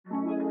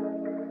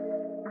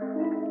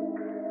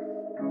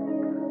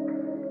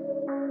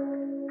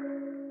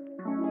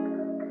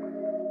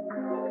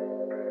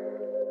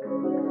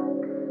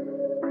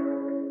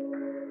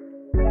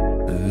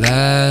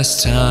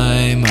Last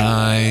time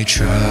I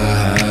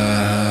tried,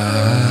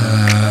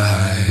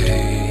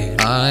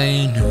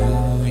 I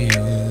knew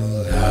you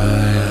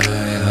lied,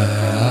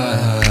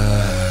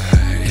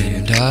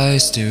 and I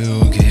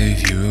still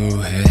gave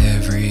you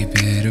every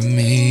bit of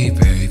me,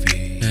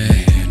 baby.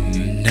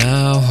 And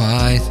now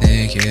I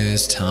think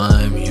it's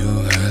time you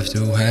have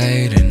to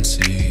wait and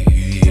see.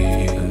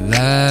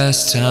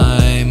 Last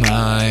time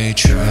I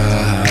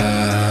tried,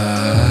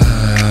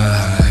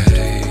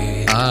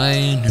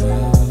 I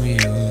knew you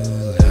lied.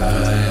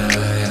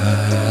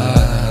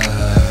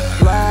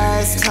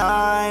 Last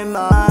time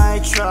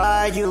I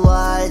tried, you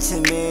lied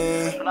to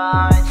me.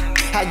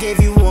 I gave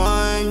you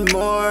one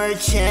more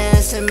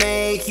chance to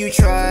make you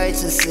try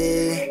to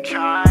see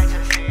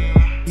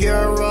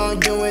your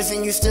wrongdoings,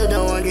 and you still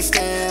don't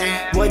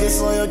understand what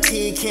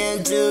disloyalty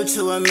can do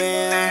to a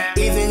man.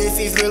 Even if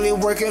he's really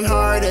working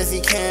hard as he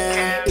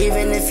can,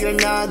 even if you're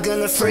not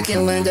gonna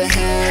freaking lend a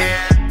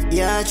hand.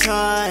 Yeah, I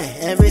try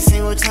every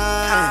single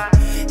time.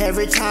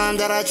 Every time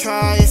that I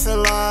try, it's a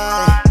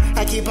lie.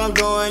 I keep on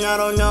going, I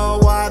don't know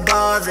why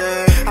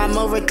bother. I'm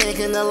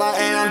overthinking a lot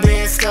and I'm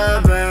being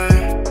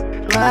stubborn.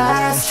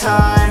 Last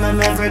time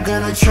I'm ever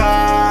gonna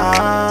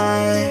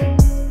try,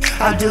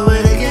 I'll do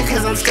it again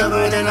cause I'm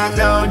stubborn, and I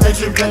know that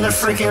you're gonna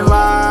freaking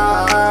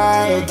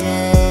lie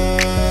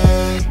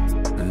again.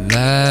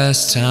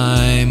 Last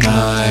time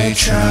I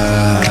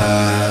tried,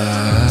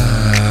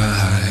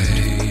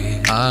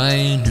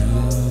 I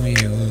knew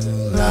you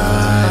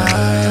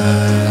lied,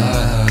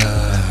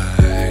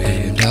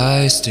 and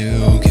I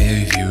still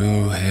gave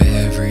you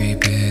every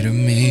bit of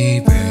me,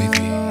 baby.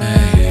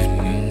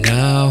 And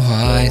now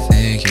I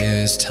think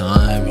it's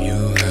time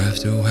you have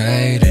to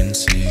wait and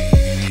see.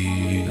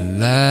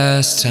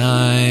 Last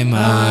time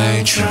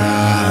I tried,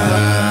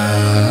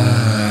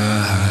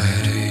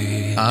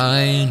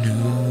 I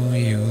knew